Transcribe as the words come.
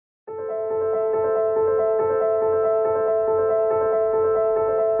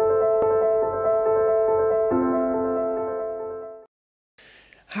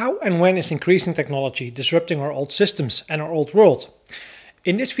How and when is increasing technology disrupting our old systems and our old world?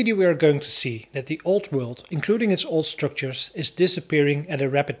 In this video we are going to see that the old world, including its old structures, is disappearing at a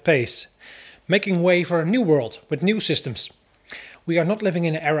rapid pace, making way for a new world with new systems. We are not living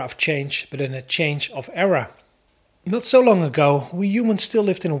in an era of change, but in a change of era. Not so long ago, we humans still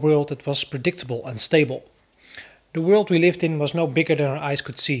lived in a world that was predictable and stable. The world we lived in was no bigger than our eyes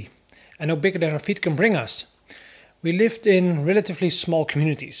could see, and no bigger than our feet can bring us. We lived in relatively small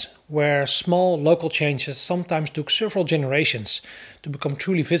communities, where small local changes sometimes took several generations to become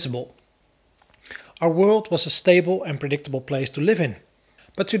truly visible. Our world was a stable and predictable place to live in.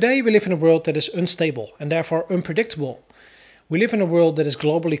 But today we live in a world that is unstable and therefore unpredictable. We live in a world that is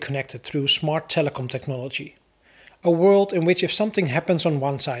globally connected through smart telecom technology. A world in which if something happens on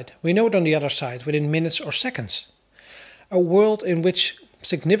one side, we know it on the other side within minutes or seconds. A world in which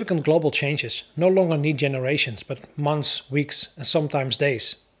significant global changes no longer need generations, but months, weeks, and sometimes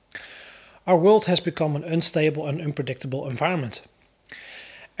days. Our world has become an unstable and unpredictable environment.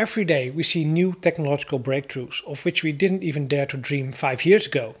 Every day we see new technological breakthroughs of which we didn't even dare to dream 5 years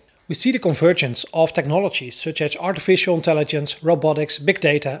ago. We see the convergence of technologies such as artificial intelligence, robotics, big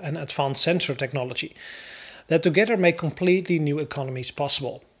data, and advanced sensor technology that together make completely new economies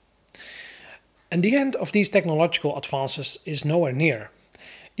possible. And the end of these technological advances is nowhere near.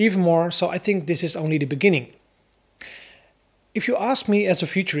 Even more, so I think this is only the beginning. If you ask me as a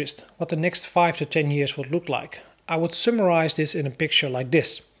futurist what the next 5 to 10 years would look like, I would summarize this in a picture like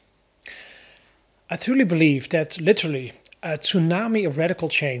this. I truly believe that literally a tsunami of radical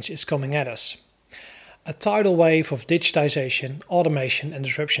change is coming at us. A tidal wave of digitization, automation and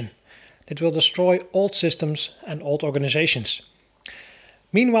disruption that will destroy old systems and old organizations.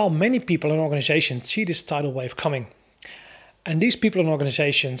 Meanwhile, many people and organizations see this tidal wave coming. And these people and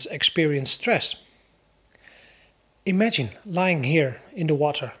organizations experience stress. Imagine lying here in the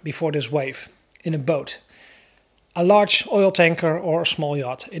water before this wave, in a boat. A large oil tanker or a small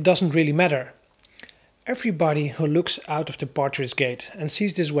yacht, it doesn't really matter. Everybody who looks out of the departure gate and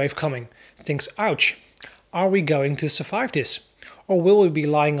sees this wave coming thinks, ouch, are we going to survive this? Or will we be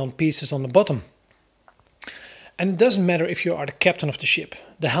lying on pieces on the bottom? And it doesn't matter if you are the captain of the ship,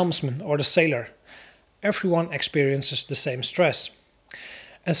 the helmsman or the sailor. Everyone experiences the same stress.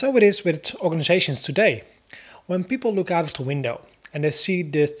 And so it is with organizations today. When people look out of the window and they see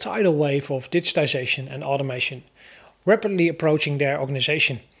the tidal wave of digitization and automation rapidly approaching their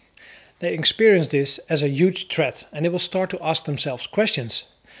organization, they experience this as a huge threat and they will start to ask themselves questions.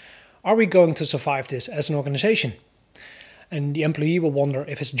 Are we going to survive this as an organization? And the employee will wonder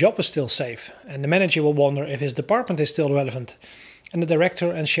if his job is still safe, and the manager will wonder if his department is still relevant. And the director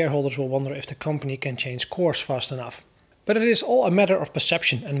and shareholders will wonder if the company can change course fast enough. But it is all a matter of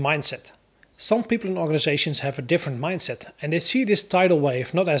perception and mindset. Some people in organizations have a different mindset and they see this tidal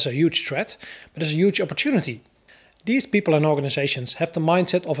wave not as a huge threat, but as a huge opportunity. These people in organizations have the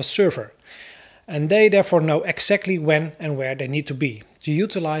mindset of a surfer, and they therefore know exactly when and where they need to be to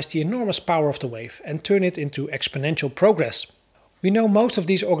utilize the enormous power of the wave and turn it into exponential progress. We know most of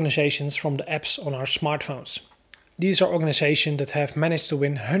these organizations from the apps on our smartphones. These are organizations that have managed to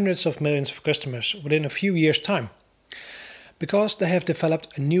win hundreds of millions of customers within a few years' time, because they have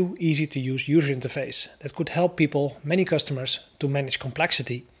developed a new easy-to-use user interface that could help people, many customers, to manage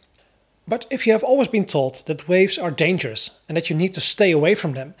complexity. But if you have always been told that waves are dangerous and that you need to stay away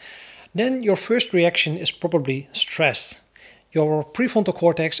from them, then your first reaction is probably stress. Your prefrontal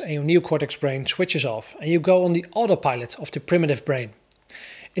cortex and your neocortex brain switches off and you go on the autopilot of the primitive brain.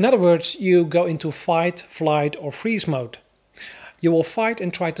 In other words, you go into fight, flight or freeze mode. You will fight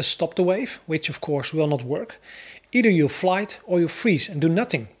and try to stop the wave, which of course will not work. Either you flight or you freeze and do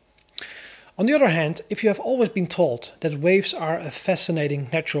nothing. On the other hand, if you have always been told that waves are a fascinating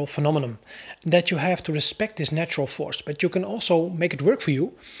natural phenomenon and that you have to respect this natural force, but you can also make it work for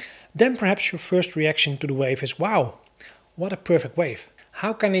you, then perhaps your first reaction to the wave is, wow, what a perfect wave.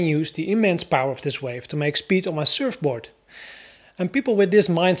 How can I use the immense power of this wave to make speed on my surfboard? And people with this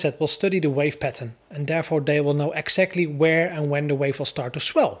mindset will study the wave pattern and therefore they will know exactly where and when the wave will start to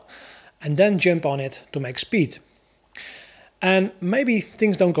swell and then jump on it to make speed. And maybe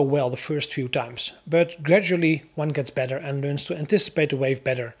things don't go well the first few times, but gradually one gets better and learns to anticipate the wave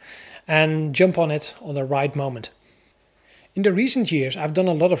better and jump on it on the right moment. In the recent years I've done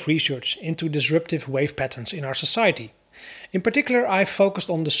a lot of research into disruptive wave patterns in our society. In particular, I've focused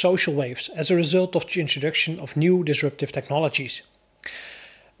on the social waves as a result of the introduction of new disruptive technologies.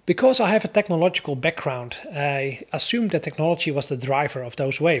 Because I have a technological background, I assumed that technology was the driver of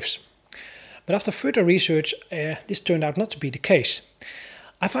those waves. But after further research, this turned out not to be the case.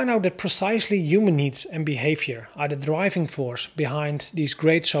 I found out that precisely human needs and behavior are the driving force behind these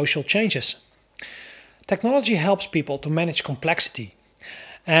great social changes. Technology helps people to manage complexity,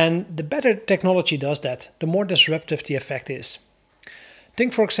 and the better technology does that, the more disruptive the effect is.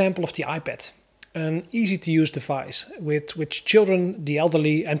 Think, for example, of the iPad, an easy-to-use device with which children, the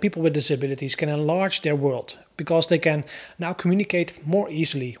elderly, and people with disabilities can enlarge their world because they can now communicate more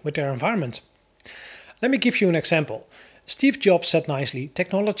easily with their environment. Let me give you an example. Steve Jobs said nicely,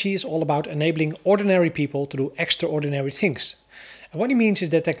 technology is all about enabling ordinary people to do extraordinary things. And what he means is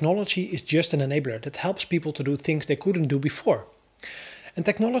that technology is just an enabler that helps people to do things they couldn't do before. And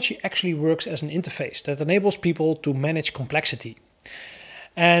technology actually works as an interface that enables people to manage complexity.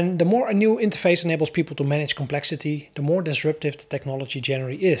 And the more a new interface enables people to manage complexity, the more disruptive the technology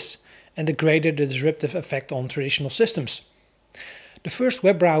generally is, and the greater the disruptive effect on traditional systems. The first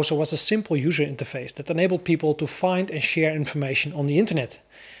web browser was a simple user interface that enabled people to find and share information on the internet,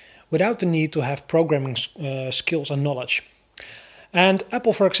 without the need to have programming skills and knowledge. And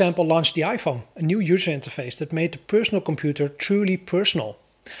Apple, for example, launched the iPhone, a new user interface that made the personal computer truly personal.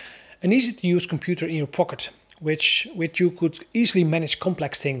 An easy-to-use computer in your pocket, which you could easily manage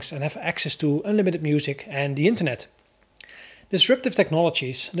complex things and have access to unlimited music and the internet. Disruptive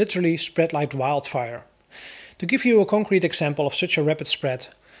technologies literally spread like wildfire. To give you a concrete example of such a rapid spread,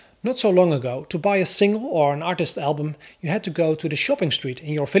 not so long ago, to buy a single or an artist album, you had to go to the shopping street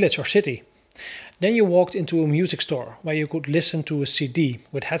in your village or city. Then you walked into a music store where you could listen to a CD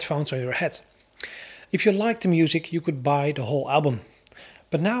with headphones on your head. If you liked the music, you could buy the whole album.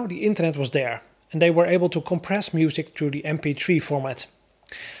 But now the internet was there, and they were able to compress music through the MP3 format.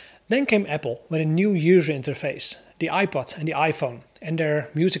 Then came Apple with a new user interface, the iPod and the iPhone, and their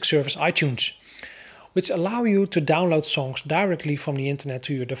music service iTunes, which allow you to download songs directly from the internet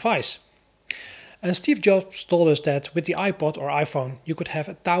to your device. And Steve Jobs told us that with the iPod or iPhone you could have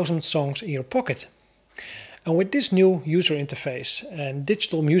 1,000 songs in your pocket. And with this new user interface and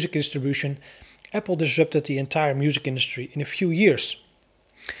digital music distribution, Apple disrupted the entire music industry in a few years.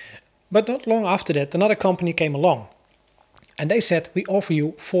 But not long after that, another company came along. And they said, we offer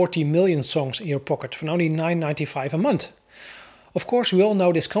you 40 million songs in your pocket for only $9.95 a month. Of course, we all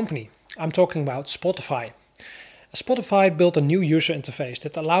know this company. I'm talking about Spotify. Spotify built a new user interface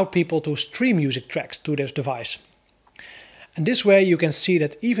that allowed people to stream music tracks to their device. And this way you can see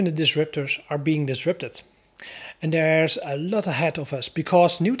that even the disruptors are being disrupted. And there's a lot ahead of us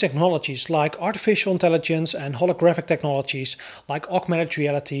because new technologies like artificial intelligence and holographic technologies like augmented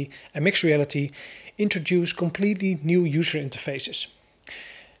reality and mixed reality introduce completely new user interfaces.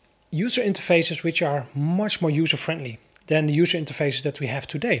 User interfaces which are much more user-friendly than the user interfaces that we have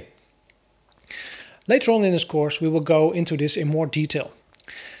today. Later on in this course we will go into this in more detail.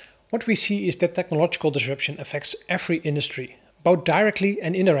 What we see is that technological disruption affects every industry, both directly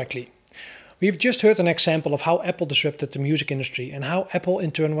and indirectly. We've just heard an example of how Apple disrupted the music industry and how Apple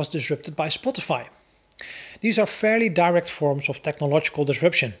in turn was disrupted by Spotify. These are fairly direct forms of technological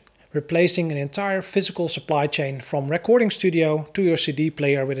disruption, replacing an entire physical supply chain from recording studio to your CD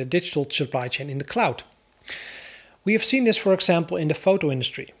player with a digital supply chain in the cloud. We have seen this, for example, in the photo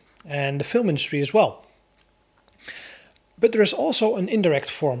industry and the film industry as well. But there is also an indirect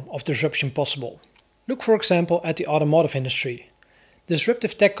form of disruption possible. Look, for example, at the automotive industry.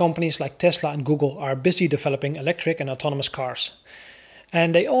 Disruptive tech companies like Tesla and Google are busy developing electric and autonomous cars.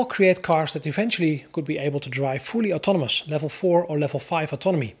 And they all create cars that eventually could be able to drive fully autonomous, level 4 or level 5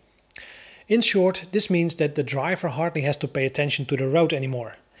 autonomy. In short, this means that the driver hardly has to pay attention to the road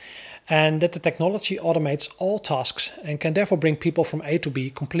anymore, and that the technology automates all tasks and can therefore bring people from A to B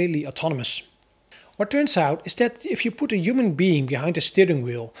completely autonomous. What turns out is that if you put a human being behind the steering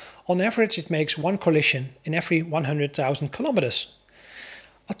wheel, on average it makes one collision in every 100,000 kilometers.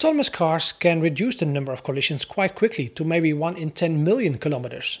 Autonomous cars can reduce the number of collisions quite quickly to maybe 1 in 10 million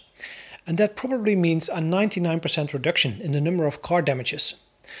kilometers. And that probably means a 99% reduction in the number of car damages.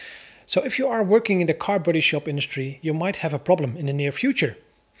 So if you are working in the car body shop industry, you might have a problem in the near future.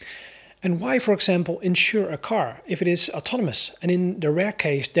 And why, for example, insure a car if it is autonomous? And in the rare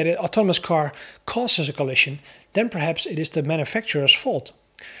case that an autonomous car causes a collision, then perhaps it is the manufacturer's fault.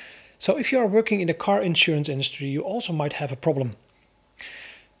 So if you are working in the car insurance industry, you also might have a problem.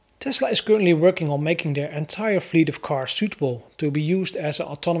 Tesla is currently working on making their entire fleet of cars suitable to be used as an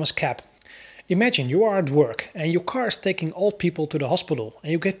autonomous cab. Imagine you are at work and your car is taking old people to the hospital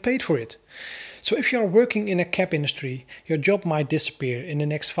and you get paid for it. So if you are working in a cab industry, your job might disappear in the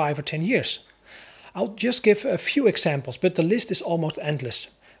next 5 or 10 years. I'll just give a few examples, but the list is almost endless.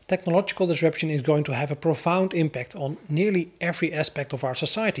 Technological disruption is going to have a profound impact on nearly every aspect of our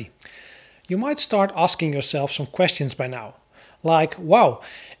society. You might start asking yourself some questions by now. Like, wow,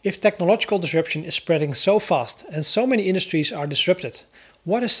 if technological disruption is spreading so fast and so many industries are disrupted,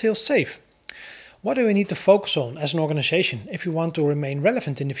 what is still safe? What do we need to focus on as an organization if we want to remain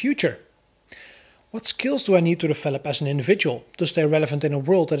relevant in the future? What skills do I need to develop as an individual to stay relevant in a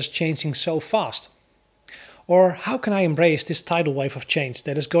world that is changing so fast? Or how can I embrace this tidal wave of change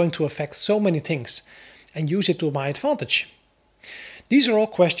that is going to affect so many things and use it to my advantage? These are all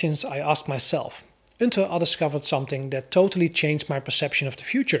questions I asked myself until I discovered something that totally changed my perception of the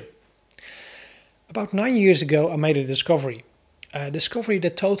future. About 9 years ago, I made a discovery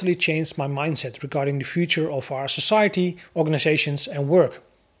that totally changed my mindset regarding the future of our society, organizations and work.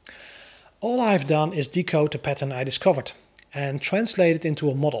 All I've done is decode the pattern I discovered and translate it into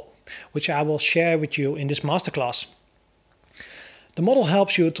a model, which I will share with you in this masterclass. The model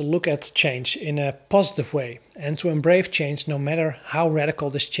helps you to look at change in a positive way and to embrace change no matter how radical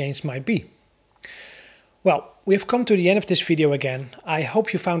this change might be. Well, we've come to the end of this video again. I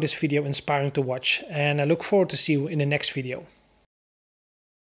hope you found this video inspiring to watch and I look forward to see you in the next video.